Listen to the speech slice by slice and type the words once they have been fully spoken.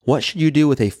What should you do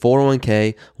with a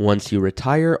 401k once you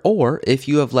retire? Or if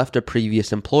you have left a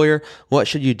previous employer, what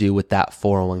should you do with that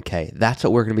 401k? That's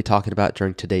what we're going to be talking about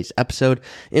during today's episode.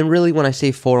 And really, when I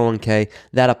say 401k,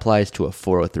 that applies to a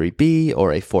 403b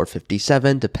or a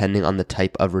 457, depending on the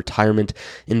type of retirement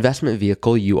investment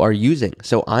vehicle you are using.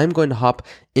 So I'm going to hop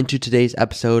into today's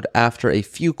episode after a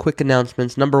few quick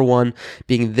announcements. Number one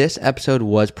being this episode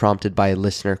was prompted by a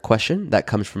listener question that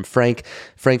comes from Frank.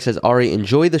 Frank says, Ari,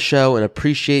 enjoy the show and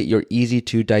appreciate your easy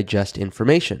to digest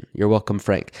information. You're welcome,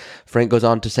 Frank. Frank goes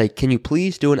on to say, can you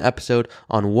please do an episode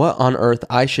on what on earth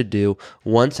I should do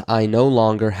once I no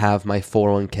longer have my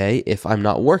 401k if I'm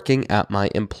not working at my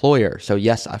employer? So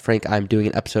yes, Frank, I'm doing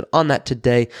an episode on that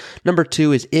today. Number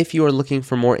two is if you are looking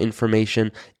for more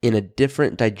information in a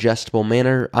different digestible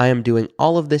manner, I am doing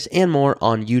all of this and more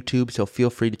on YouTube, so feel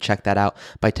free to check that out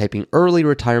by typing early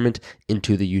retirement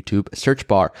into the YouTube search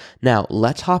bar. Now,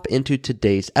 let's hop into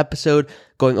today's episode,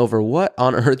 going over what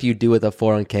on earth you do with a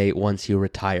 401k once you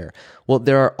retire. Well,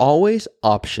 there are always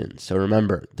options. So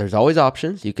remember, there's always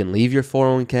options. You can leave your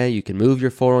 401k, you can move your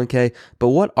 401k, but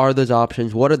what are those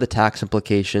options? What are the tax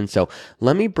implications? So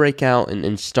let me break out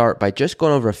and start by just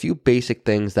going over a few basic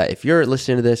things that if you're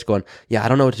listening to this going, yeah, I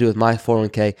don't know what to do with my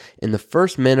 401k, in the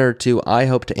first minute or two, I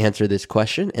hope to answer this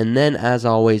question. And then as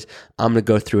always, I'm going to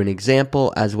go through an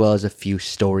example as well as a few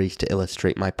stories to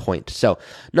illustrate my point. So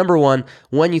number one,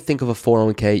 when you think of a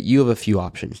 401k, you have a few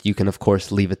options. You can, of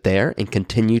course, leave it there and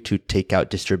continue to take out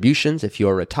distributions. If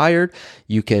you're retired,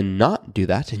 you can not do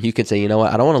that. And you can say, you know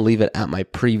what, I don't want to leave it at my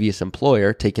previous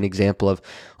employer. Take an example of,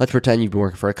 let's pretend you've been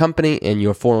working for a company and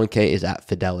your 401k is at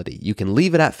Fidelity. You can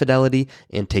leave it at Fidelity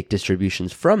and take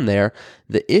distributions from there.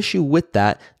 The issue with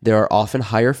that, there are often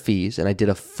higher fees. And I did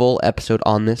a full episode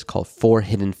on this called 4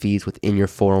 Hidden Fees Within Your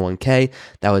 401k.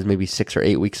 That was maybe 6 or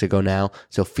 8 weeks ago now.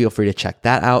 So feel free to check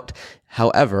that out.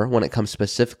 However, when it comes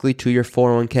specifically to your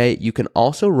 401k, you can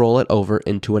also roll it over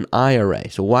into an IRA.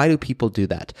 So why do people do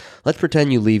that? Let's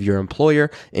pretend you leave your employer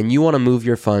and you want to move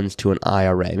your funds to an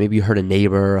IRA. Maybe you heard a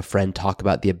neighbor or a friend talk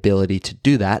about the ability to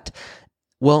do that.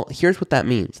 Well, here's what that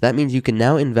means. That means you can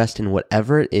now invest in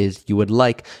whatever it is you would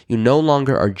like. You no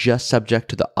longer are just subject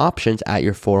to the options at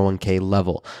your 401k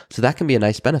level. So that can be a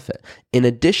nice benefit. In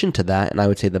addition to that, and I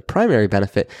would say the primary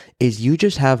benefit is you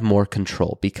just have more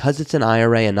control. Because it's an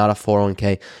IRA and not a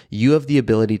 401k, you have the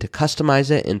ability to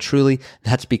customize it, and truly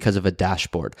that's because of a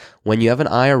dashboard. When you have an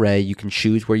IRA, you can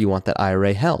choose where you want that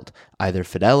IRA held. Either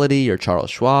Fidelity or Charles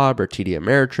Schwab or TD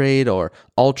Ameritrade or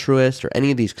Altruist or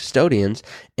any of these custodians.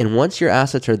 And once your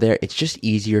assets are there, it's just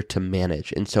easier to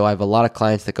manage. And so I have a lot of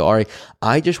clients that go, Ari,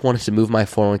 I just wanted to move my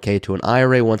 401k to an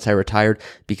IRA once I retired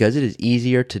because it is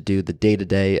easier to do the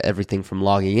day-to-day, everything from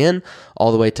logging in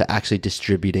all the way to actually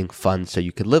distributing funds so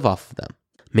you could live off of them.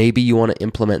 Maybe you want to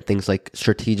implement things like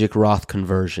strategic Roth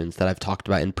conversions that I've talked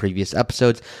about in previous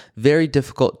episodes. Very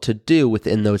difficult to do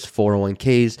within those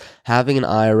 401ks. Having an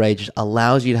IRA just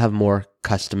allows you to have more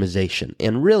customization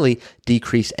and really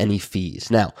decrease any fees.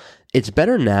 Now, it's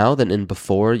better now than in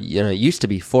before. It used to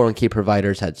be 401k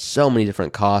providers had so many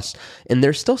different costs, and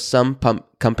there's still some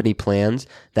company plans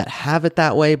that have it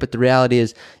that way, but the reality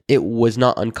is it was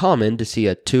not uncommon to see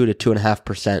a 2 to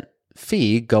 2.5%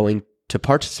 fee going to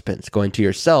participants, going to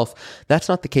yourself. That's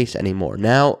not the case anymore.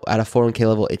 Now, at a 401k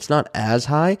level, it's not as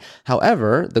high.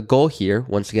 However, the goal here,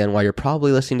 once again, while you're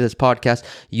probably listening to this podcast,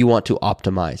 you want to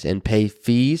optimize and pay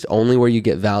fees only where you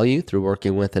get value through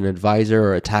working with an advisor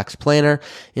or a tax planner.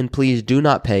 And please do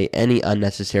not pay any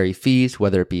unnecessary fees,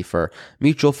 whether it be for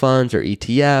mutual funds or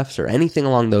ETFs or anything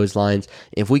along those lines.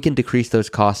 If we can decrease those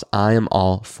costs, I am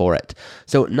all for it.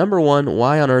 So number one,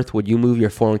 why on earth would you move your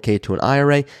 401k to an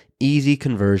IRA? Easy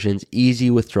conversions,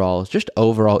 easy withdrawals, just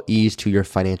overall ease to your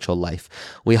financial life.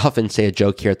 We often say a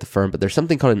joke here at the firm, but there's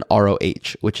something called an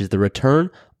ROH, which is the return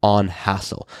on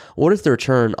hassle. What is the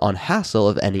return on hassle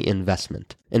of any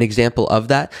investment? An example of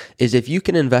that is if you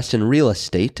can invest in real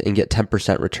estate and get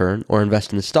 10% return, or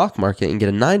invest in the stock market and get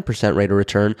a 9% rate of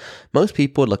return, most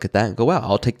people would look at that and go, wow,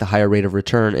 I'll take the higher rate of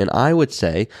return. And I would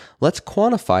say, let's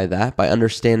quantify that by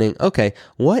understanding, okay,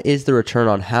 what is the return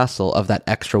on hassle of that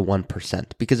extra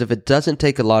 1%? Because if it doesn't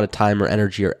take a lot of time or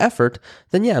energy or effort,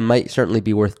 then yeah, it might certainly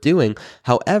be worth doing.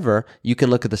 However, you can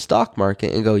look at the stock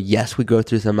market and go, yes, we go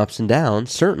through some ups and downs,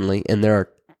 certainly, and there are,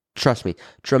 trust me,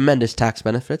 tremendous tax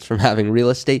benefits from having real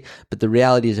estate. But the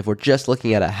reality is if we're just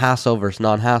looking at a hassle versus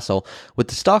non-hassle, with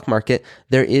the stock market,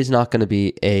 there is not going to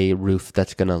be a roof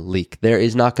that's going to leak. There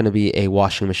is not going to be a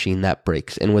washing machine that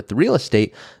breaks. And with the real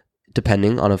estate,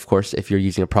 depending on, of course, if you're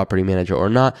using a property manager or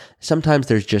not, sometimes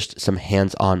there's just some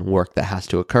hands-on work that has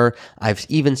to occur. I've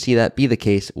even seen that be the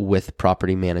case with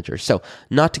property managers. So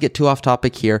not to get too off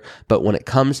topic here, but when it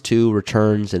comes to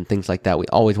returns and things like that, we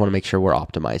always want to make sure we're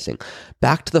optimizing.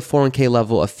 Back to the 401k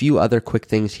level, a few other quick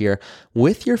things here.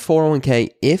 With your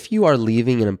 401k, if you are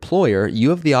leaving an employer, you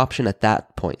have the option at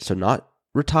that point. So not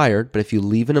retired, but if you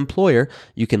leave an employer,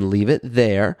 you can leave it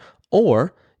there,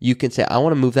 or you can say, I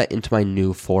want to move that into my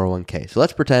new 401k. So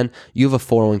let's pretend you have a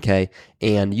 401k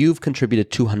and you've contributed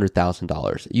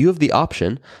 $200,000. You have the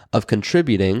option of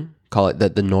contributing, call it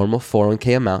the normal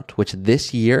 401k amount, which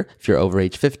this year, if you're over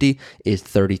age 50, is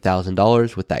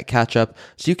 $30,000 with that catch up.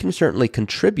 So you can certainly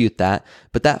contribute that,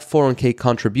 but that 401k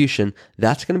contribution,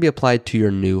 that's going to be applied to your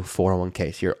new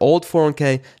 401k. So your old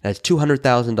 401k has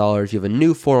 $200,000. You have a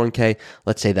new 401k.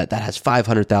 Let's say that has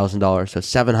 $500,000, so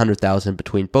 $700,000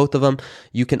 between both of them.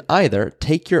 You can either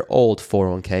take your old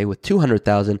 401k with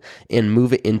 $200,000 and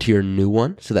move it into your new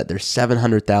one so that there's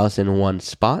 $700,000 in one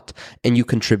spot, and you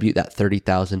contribute that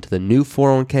 $30,000 to the new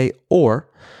 401k, or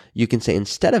you can say,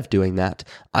 instead of doing that,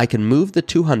 I can move the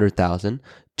 $200,000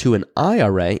 to an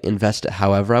IRA, invest it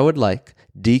however I would like,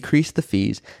 decrease the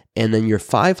fees, and then your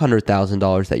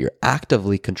 $500,000 that you're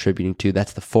actively contributing to,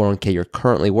 that's the 401k you're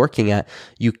currently working at,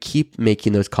 you keep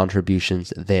making those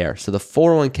contributions there. So the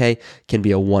 401k can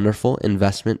be a wonderful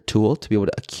investment tool to be able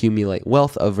to accumulate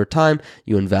wealth over time.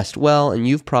 You invest well, and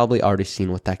you've probably already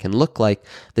seen what that can look like.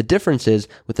 The difference is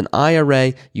with an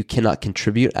IRA, you cannot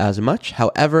contribute as much.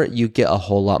 However, you get a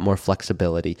whole lot more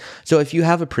flexibility. So if you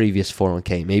have a previous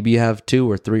 401k, maybe you have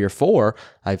 2 or 3 or 4,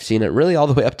 I've seen it really all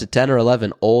the way up to 10 or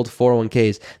 11 old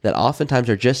 401ks that oftentimes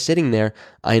are just sitting there.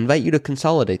 I invite you to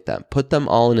consolidate them, put them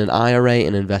all in an IRA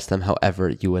and invest them however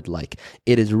you would like.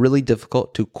 It is really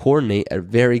difficult to coordinate a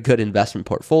very good investment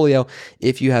portfolio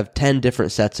if you have 10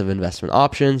 different sets of investment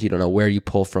options. You don't know where you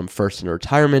pull from first in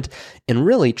retirement, and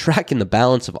really tracking the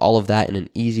balance of all of that in an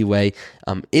easy way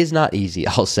is not easy,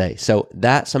 I'll say. So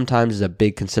that sometimes is a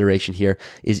big consideration here,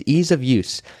 is ease of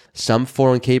use. Some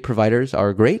 401k providers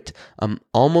are great.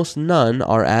 Almost none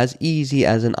are as easy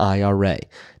as an IRA.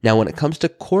 Now, when it comes to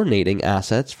coordinating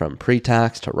assets from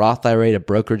pre-tax to Roth IRA to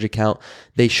brokerage account,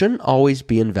 they shouldn't always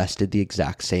be invested the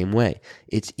exact same way.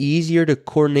 It's easier to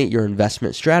coordinate your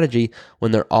investment strategy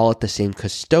when they're all at the same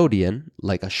custodian,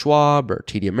 like a Schwab or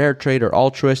TD Ameritrade or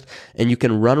Altruist, and you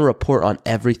can run a report on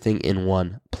everything in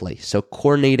one place. So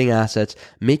coordinating assets,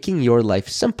 making your life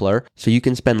simpler so you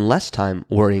can spend less time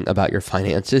worrying about your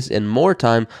finances and more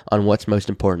time on what's most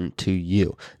important to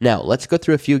you. Now, let's go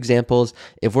through a few examples.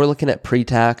 If we're looking at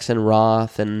pre-tax and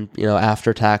Roth and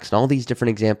after tax and all these different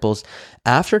examples,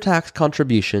 after tax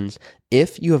contributions,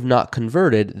 if you have not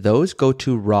converted, those go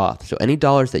to Roth. So any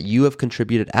dollars that you have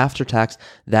contributed after tax,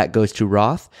 that goes to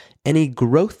Roth. Any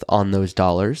growth on those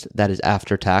dollars, that is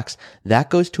after tax, that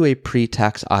goes to a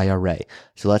pre-tax IRA.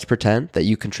 So let's pretend that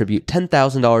you contribute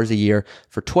 $10,000 a year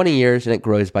for 20 years and it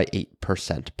grows by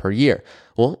 8% per year.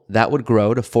 Well, that would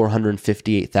grow to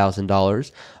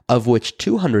 $458,000, of which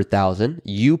 $200,000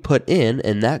 you put in,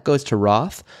 and that goes to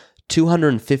Roth.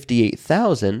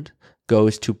 $258,000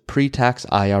 goes to pre-tax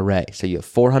IRA. So you have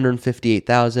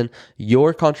 $458,000.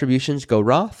 Your contributions go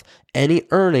Roth. Any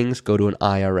earnings go to an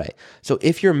IRA. So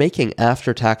if you're making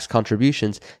after-tax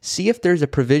contributions, see if there's a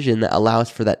provision that allows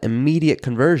for that immediate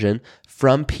conversion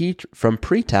from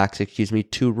pre-tax,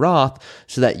 to Roth,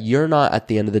 so that you're not at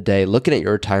the end of the day looking at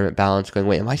your retirement balance going,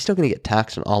 wait, am I still going to get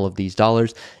taxed on all of these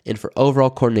dollars? And for overall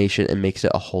coordination, it makes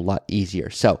it a whole lot easier.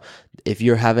 So if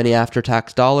you have any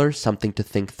after-tax dollars, something to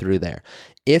think through there.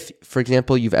 If, for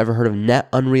example, you've ever heard of net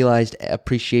unrealized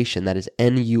appreciation, that is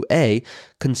NUA,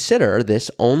 consider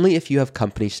this only if you have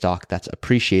company stock that's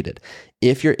appreciated.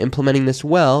 If you're implementing this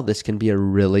well, this can be a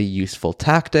really useful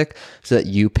tactic so that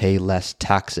you pay less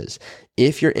taxes.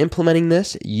 If you're implementing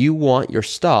this, you want your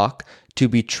stock to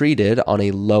be treated on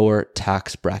a lower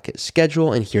tax bracket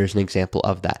schedule, and here's an example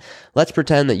of that. Let's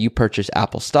pretend that you purchase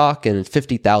Apple stock and it's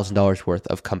 $50,000 worth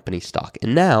of company stock,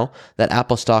 and now that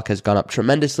Apple stock has gone up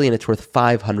tremendously and it's worth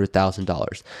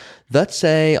 $500,000. Let's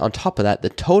say on top of that, the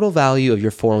total value of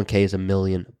your 401k is $1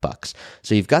 million.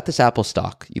 So you've got this Apple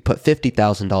stock, you put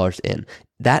 $50,000 in.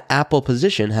 That Apple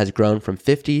position has grown from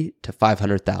 $50,000 to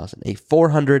 $500,000, a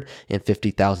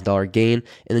 $450,000 gain,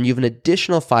 and then you have an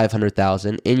additional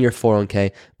 $500,000 in your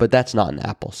 401k, but that's not an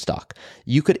Apple stock.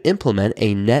 You could implement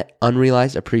a net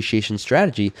unrealized appreciation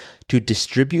strategy to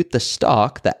distribute the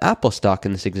stock, the Apple stock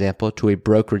in this example, to a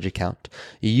brokerage account.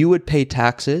 You would pay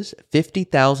taxes,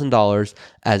 $50,000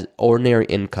 as ordinary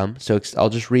income. So I'll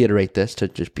just reiterate this to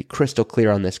just be crystal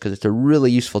clear on this, because it's a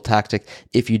really useful tactic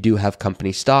if you do have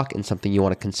company stock and something you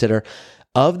want to consider.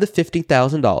 Of the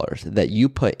 $50,000 that you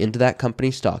put into that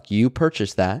company stock, you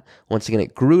purchased that. Once again,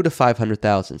 it grew to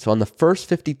 $500,000. So on the first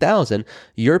 $50,000,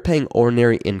 you're paying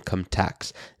ordinary income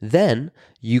tax. Then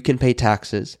you can pay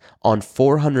taxes on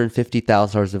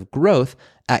 $450,000 of growth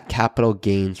at capital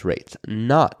gains rates,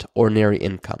 not ordinary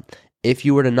income. If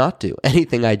you were to not do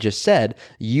anything I just said,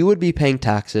 you would be paying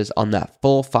taxes on that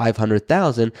full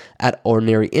 $500,000 at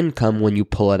ordinary income when you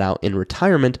pull it out in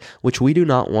retirement, which we do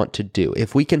not want to do.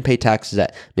 If we can pay taxes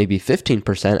at maybe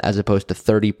 15% as opposed to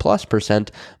 30+%,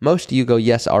 most of you go,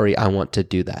 yes, Ari, I want to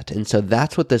do that. And so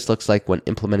that's what this looks like when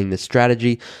implementing this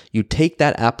strategy. You take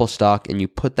that Apple stock and you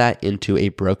put that into a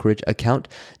brokerage account.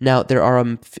 Now, there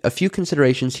are a few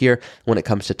considerations here when it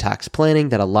comes to tax planning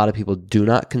that a lot of people do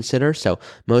not consider. So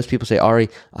most people say, Ari,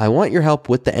 I want your help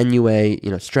with the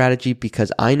NUA, strategy because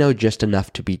I know just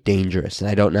enough to be dangerous. And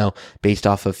I don't know, based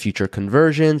off of future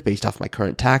conversions, based off my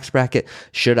current tax bracket,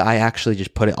 should I actually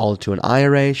just put it all into an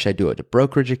IRA? Should I do it to a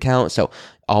brokerage account? So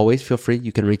always feel free.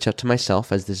 You can reach out to myself,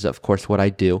 as this is, of course, what I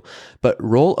do. But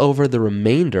roll over the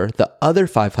remainder, the other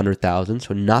 $500,000,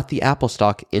 so not the Apple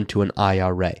stock, into an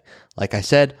IRA. Like I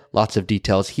said, lots of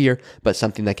details here, but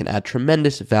something that can add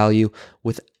tremendous value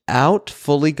without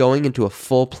fully going into a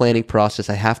full planning process.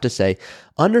 I have to say,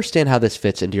 understand how this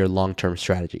fits into your long-term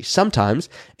strategy. Sometimes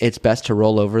it's best to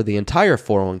roll over the entire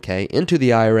 401k into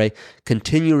the IRA,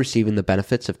 continue receiving the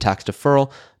benefits of tax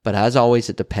deferral, but as always,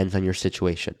 it depends on your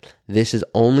situation. This is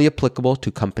only applicable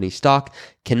to company stock,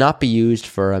 cannot be used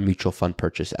for a mutual fund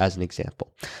purchase as an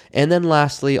example. And then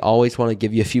lastly, always want to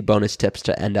give you a few bonus tips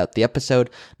to end out the episode.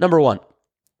 Number one,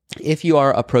 if you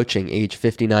are approaching age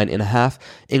 59 and a half,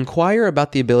 inquire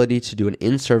about the ability to do an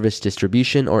in-service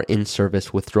distribution or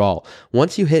in-service withdrawal.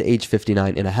 Once you hit age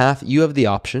 59 and a half, you have the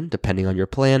option, depending on your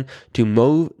plan, to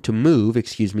move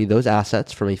those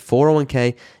assets from a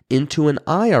 401k into an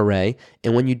IRA.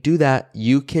 And when you do that,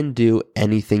 you can do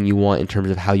anything you want in terms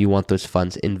of how you want those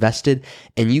funds invested,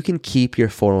 and you can keep your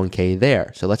 401k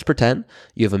there. So let's pretend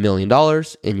you have $1 million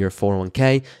in your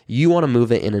 401k. You want to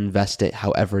move it and invest it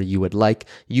however you would like.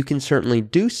 You can certainly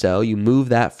do so. You move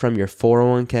that from your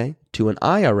 401k to an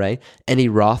IRA. Any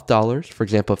Roth dollars, for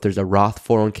example, if there's a Roth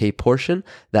 401k portion,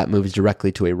 that moves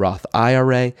directly to a Roth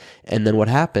IRA. And then what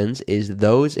happens is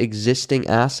those existing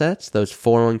assets, those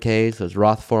 401ks, those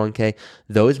Roth 401k,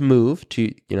 those move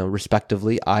to,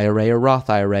 respectively IRA or Roth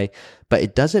IRA. But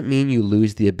it doesn't mean you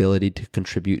lose the ability to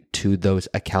contribute to those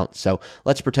accounts. So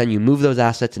let's pretend you move those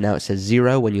assets and now it says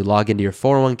zero when you log into your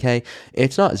 401k.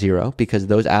 It's not zero because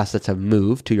those assets have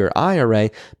moved to your IRA,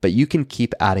 but you can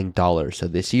keep adding dollars. So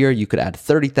this year you could add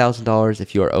 $30,000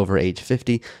 if you are over age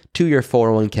 50 to your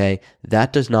 401k.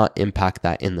 That does not impact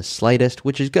that in the slightest,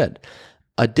 which is good.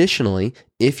 Additionally,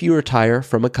 if you retire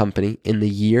from a company in the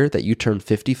year that you turn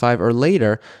 55 or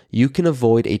later, you can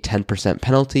avoid a 10%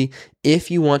 penalty if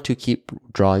you want to keep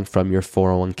drawing from your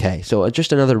 401k. So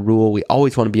just another rule we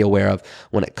always want to be aware of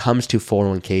when it comes to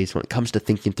 401ks, when it comes to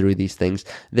thinking through these things.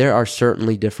 There are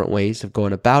certainly different ways of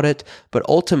going about it, but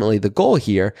ultimately the goal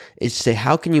here is to say,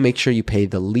 how can you make sure you pay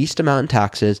the least amount in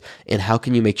taxes, and how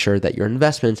can you make sure that your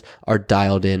investments are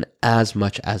dialed in as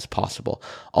much as possible?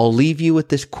 I'll leave you with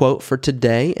this quote for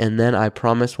today, and then I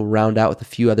promise we'll round out with a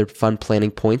few other fun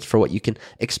planning points for what you can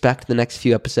expect in the next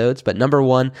few episodes. But number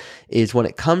one is, when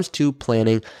it comes to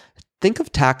planning, think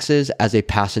of taxes as a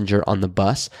passenger on the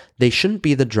bus. They shouldn't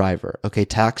be the driver. Okay,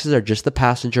 taxes are just the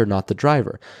passenger, not the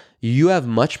driver. You have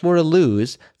much more to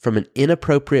lose from an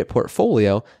inappropriate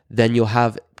portfolio than you'll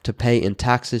have to pay in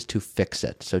taxes to fix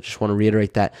it. So just want to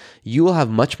reiterate that. You will have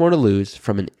much more to lose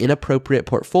from an inappropriate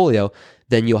portfolio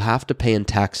than you'll have to pay in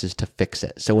taxes to fix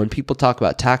it. So when people talk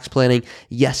about tax planning,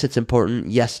 yes, it's important.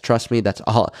 Yes, trust me, that's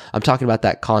all. I'm talking about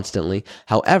that constantly.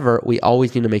 However, we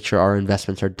always need to make sure our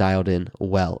investments are dialed in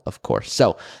well, of course.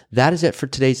 So that is it for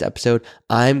today's episode.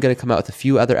 I'm going to come out with a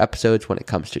few other episodes when it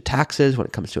comes to taxes, when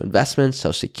it comes to investments,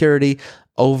 Social Security,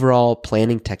 overall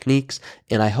planning techniques,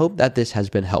 and I hope that this has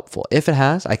been helpful. If it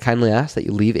has, I kindly ask that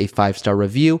you leave a 5-star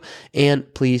review,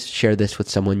 and please share this with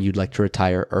someone you'd like to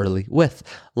retire early with.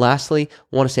 Lastly,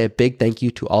 I want to say a big thank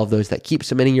you to all of those that keep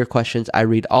submitting your questions. I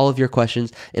read all of your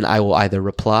questions, and I will either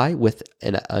reply with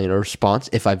a response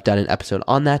if I've done an episode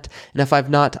on that, and if I've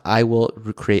not, I will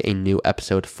create a new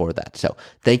episode for that. So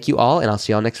thank you all, and I'll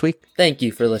see y'all next week. Thank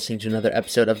you for listening to another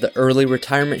episode of the Early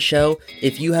Retirement Show.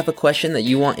 If you have a question that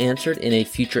you want answered in a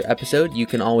future episode, you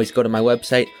can always go to my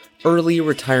website,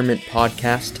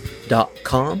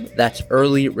 earlyretirementpodcast.com. That's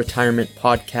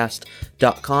earlyretirementpodcast.com.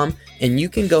 taxfreetalk.com, and you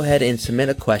can go ahead and submit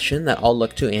a question that I'll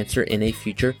look to answer in a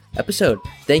future episode.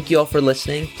 Thank you all for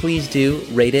listening. Please do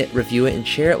rate it, review it, and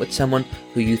share it with someone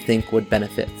who you think would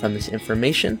benefit from this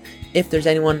information, if there's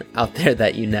anyone out there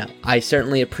that you know. I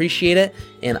certainly appreciate it,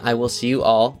 and I will see you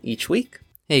all each week.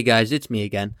 Hey guys, it's me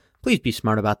again. Please be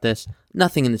smart about this.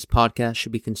 Nothing in this podcast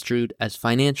should be construed as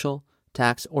financial,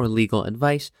 tax, or legal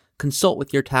advice. Consult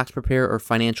with your tax preparer or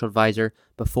financial advisor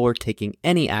before taking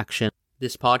any action.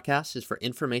 This podcast is for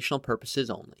informational purposes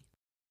only.